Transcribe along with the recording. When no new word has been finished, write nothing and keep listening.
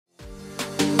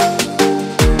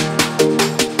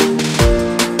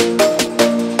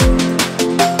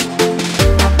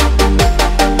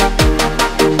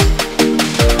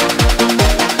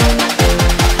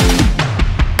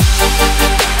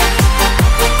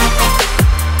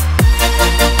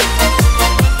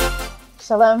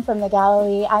Shalom from the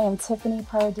Galilee. I am Tiffany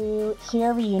Pardue,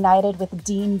 here reunited with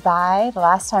Dean Bai. The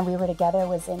last time we were together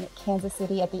was in Kansas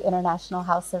City at the International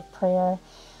House of Prayer.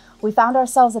 We found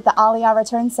ourselves at the Aliyah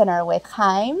Return Center with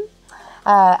Chaim.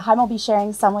 Chaim will be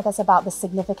sharing some with us about the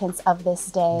significance of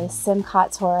this day.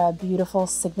 Simchat Torah, beautiful,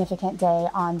 significant day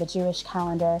on the Jewish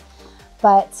calendar.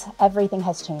 But everything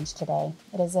has changed today.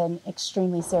 It is an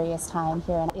extremely serious time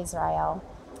here in Israel.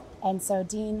 And so,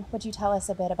 Dean, would you tell us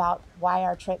a bit about why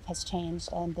our trip has changed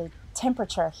and the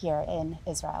temperature here in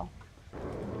Israel?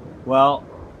 Well,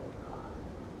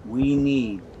 we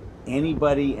need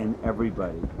anybody and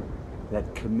everybody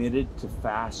that committed to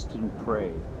fast and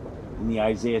pray in the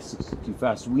Isaiah 62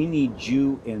 fast. We need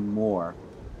you and more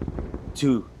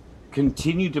to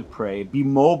continue to pray, be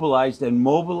mobilized, and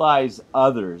mobilize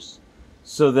others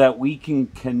so that we can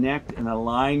connect and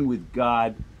align with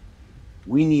God.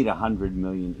 We need 100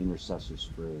 million intercessors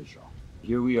for Israel.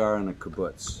 Here we are in a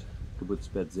kibbutz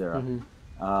Bet Zera,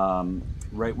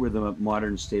 right where the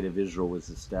modern state of Israel was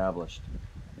established,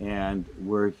 and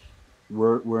we're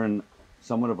in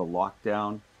somewhat of a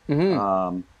lockdown.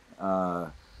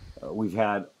 We've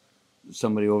had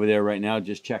somebody over there right now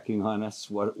just checking on us,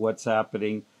 what's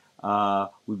happening.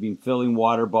 We've been filling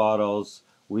water bottles.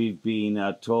 We've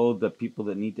been told that people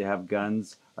that need to have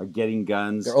guns are getting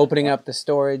guns. They're opening up the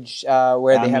storage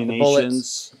where they have the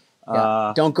bullets.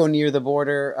 Yeah. Don't go near the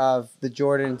border of the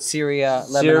Jordan, Syria,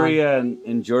 Lebanon. Syria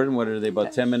and Jordan, what are they,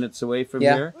 about 10 minutes away from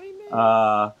here?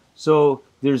 So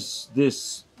there's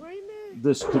this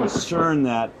concern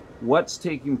that what's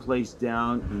taking place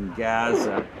down in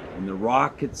Gaza and the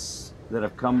rockets that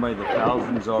have come by the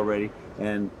thousands already,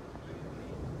 and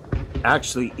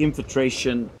actually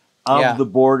infiltration of the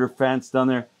border fence down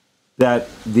there, that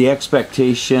the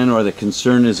expectation or the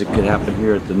concern is it could happen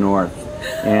here at the north.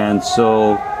 And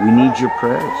so we need your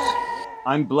prayers.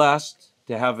 I'm blessed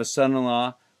to have a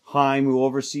son-in-law, Chaim, who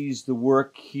oversees the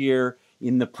work here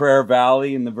in the Prayer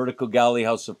Valley, in the Vertical Galilee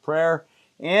House of Prayer,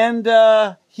 and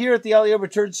here at the Aliyah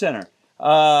Return Center.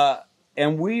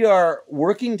 And we are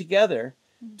working together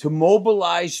to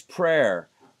mobilize prayer,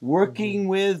 working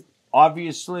with,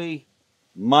 obviously,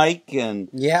 Mike and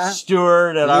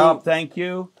Stuart, and thank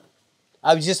you.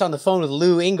 I was just on the phone with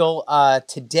Lou Engel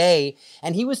today,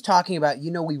 and he was talking about,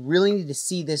 we really need to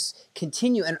see this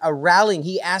continue, and a rallying.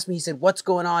 He asked me, he said, what's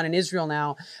going on in Israel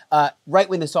now? Right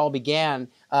when this all began,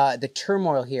 the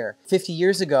turmoil here. 50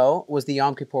 years ago was the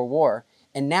Yom Kippur War.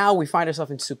 And now we find ourselves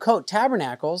in Sukkot,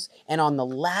 Tabernacles, and on the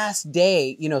last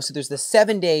day, so there's the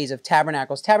 7 days of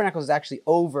Tabernacles. Tabernacles is actually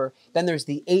over. Then there's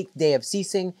the 8th day of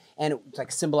ceasing, and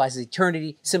it symbolizes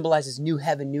eternity, symbolizes new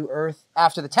heaven, new earth.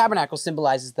 After the Tabernacle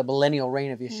symbolizes the millennial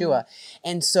reign of Yeshua.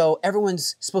 And so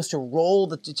everyone's supposed to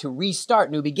to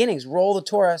restart, new beginnings, roll the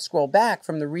Torah scroll back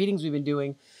from the readings we've been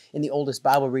doing in the oldest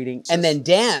Bible reading, and then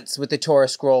dance with the Torah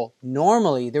scroll.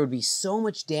 Normally, there would be so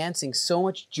much dancing, so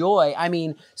much joy. I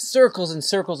mean, circles and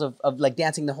circles of like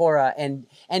dancing the hora and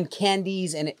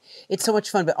candies, and it's so much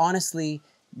fun. But honestly,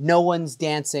 no one's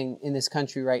dancing in this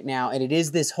country right now, and it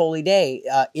is this holy day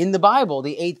in the Bible,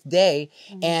 the 8th day,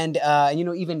 and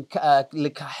even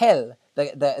lekahel,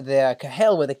 the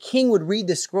kahel, where the king would read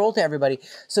the scroll to everybody.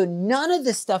 So none of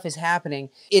this stuff is happening.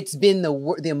 It's been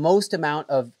the most amount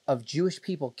of Jewish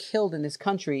people killed in this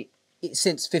country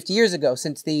since 50 years ago,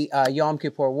 since the Yom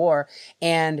Kippur War,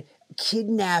 and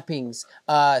kidnappings,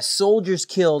 soldiers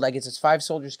killed. I guess it's 5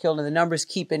 soldiers killed, and the numbers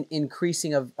keep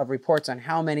increasing of reports on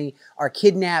how many are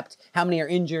kidnapped, how many are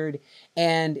injured,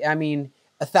 and I mean,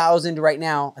 1,000 right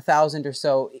now, 1,000 or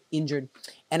so injured.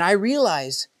 And I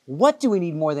realize, what do we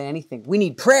need more than anything? We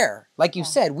need prayer. Like you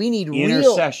said, we need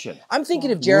intercession. I'm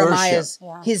thinking of Jeremiah's,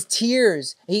 his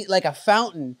tears, like a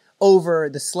fountain over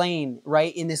the slain,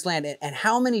 right, in this land. And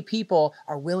how many people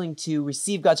are willing to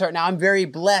receive God's heart? Now, I'm very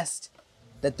blessed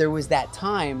that there was that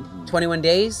time, 21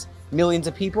 days, millions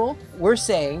of people. We're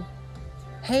saying,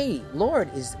 hey, Lord,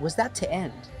 was that to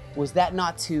end? Was that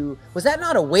not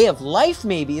a way of life,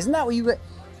 maybe? Isn't that what you...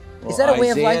 Is that a way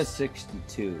of life? Isaiah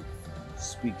 62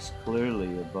 speaks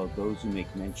clearly about those who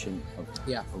make mention of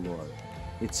the Lord.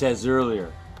 It says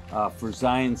earlier, for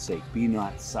Zion's sake, be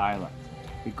not silent.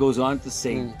 It goes on to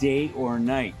say day or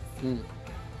night.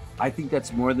 I think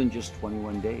that's more than just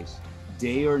 21 days.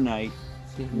 Day or night,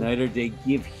 night or day,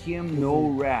 give him no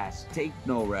rest, take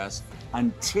no rest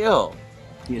until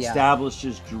he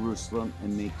establishes Jerusalem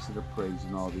and makes it a praise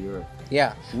in all the earth.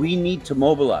 Yeah. We need to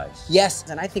mobilize. Yes,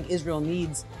 and I think Israel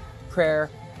needs prayer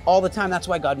all the time. That's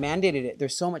why God mandated it.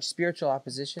 There's so much spiritual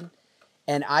opposition.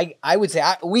 And I would say,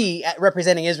 we,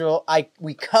 representing Israel,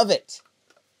 we covet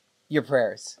your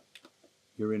prayers.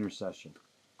 Your intercession.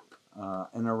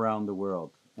 And around the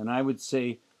world. And I would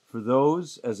say for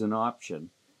those as an option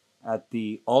at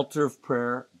the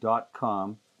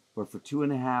altarofprayer.com, where for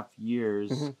 2.5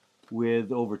 years,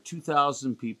 with over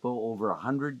 2,000 people, over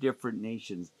 100 different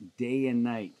nations, day and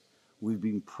night, we've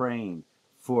been praying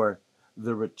for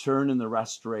the return and the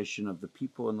restoration of the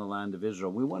people in the land of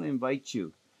Israel. We want to invite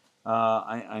you.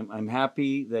 I'm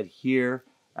happy that here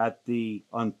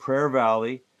on Prayer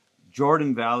Valley,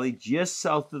 Jordan Valley, just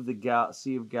south of the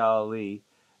Sea of Galilee,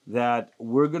 that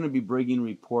we're going to be bringing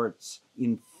reports,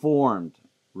 informed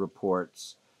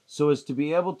reports, so as to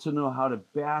be able to know how to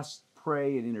best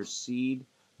pray and intercede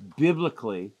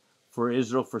biblically for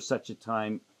Israel for such a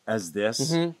time as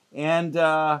this. And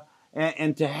to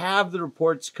have the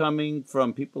reports coming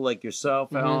from people like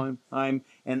yourself, Chaim,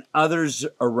 and others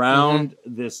around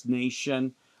this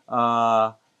nation.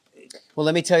 Well,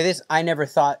 let me tell you this. I never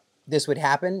thought this would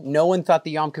happen. No one thought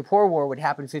the Yom Kippur War would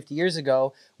happen 50 years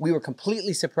ago. We were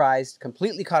completely surprised,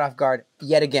 completely caught off guard,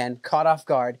 yet again, caught off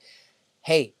guard.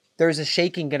 Hey, there's a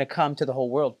shaking going to come to the whole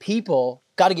world. People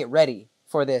got to get ready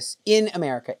for this in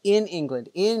America, in England,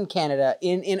 in Canada,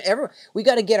 in everywhere. We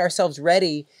got to get ourselves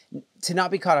ready to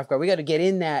not be caught off guard. We got to get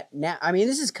in that now. I mean,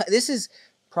 this is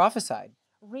prophesied.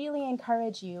 Really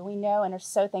encourage you. We know and are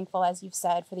so thankful, as you've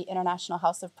said, for the International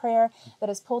House of Prayer that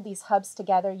has pulled these hubs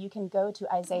together. You can go to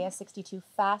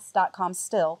Isaiah62fast.com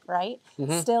still, right?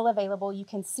 Still available. You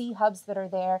can see hubs that are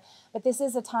there. But this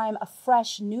is a time, a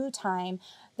fresh, new time.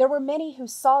 There were many who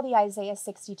saw the Isaiah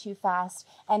 62 fast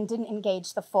and didn't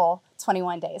engage the full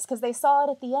 21 days because they saw it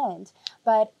at the end.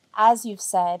 But as you've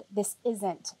said, this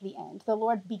isn't the end. The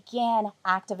Lord began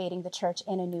activating the church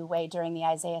in a new way during the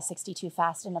Isaiah 62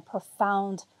 fast in a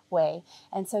profound way.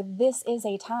 And so this is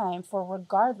a time for,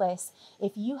 regardless,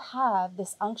 if you have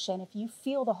this unction, if you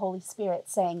feel the Holy Spirit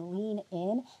saying, lean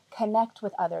in, connect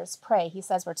with others, pray. He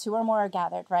says where 2 or more are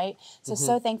gathered, right?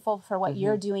 So thankful for what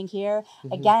you're doing here.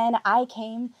 Again, I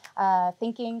came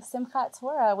thinking Simchat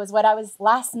Torah was what I was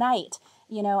last night,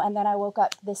 and then I woke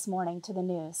up this morning to the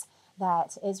news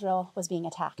that Israel was being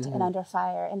attacked and under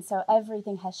fire. And so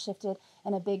everything has shifted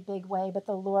in a big, big way, but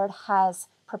the Lord has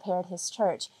prepared his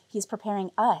church. He's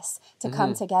preparing us to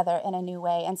come together in a new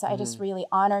way. And so I just really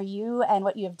honor you and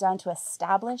what you have done to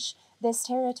establish this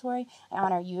territory. I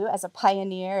honor you as a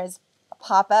pioneer, as a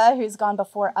Papa who's gone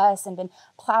before us and been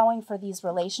plowing for these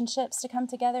relationships to come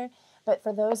together. But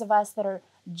for those of us that are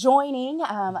joining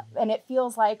and it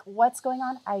feels like what's going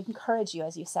on, I encourage you,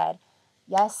 as you said,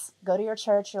 yes, go to your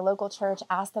church, your local church,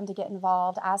 ask them to get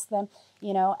involved, ask them,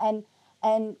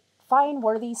 and find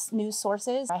worthy news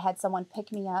sources. I had someone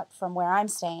pick me up from where I'm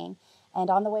staying, and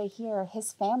on the way here,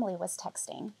 his family was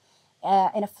texting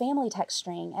in a family text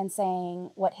string and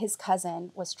saying what his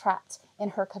cousin was trapped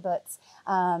in her kibbutz,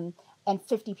 and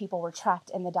 50 people were trapped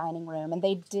in the dining room, and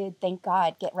they did, thank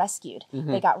God, get rescued.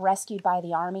 They got rescued by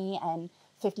the army, and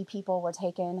 50 people were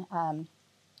taken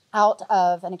out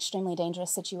of an extremely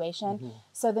dangerous situation.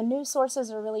 So the news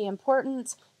sources are really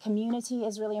important. Community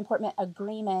is really important.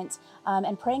 Agreement,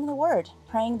 and praying the word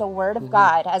of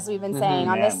God, as we've been saying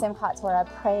on this Simchat Torah.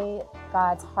 Pray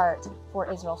God's heart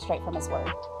for Israel straight from his word.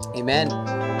 Amen.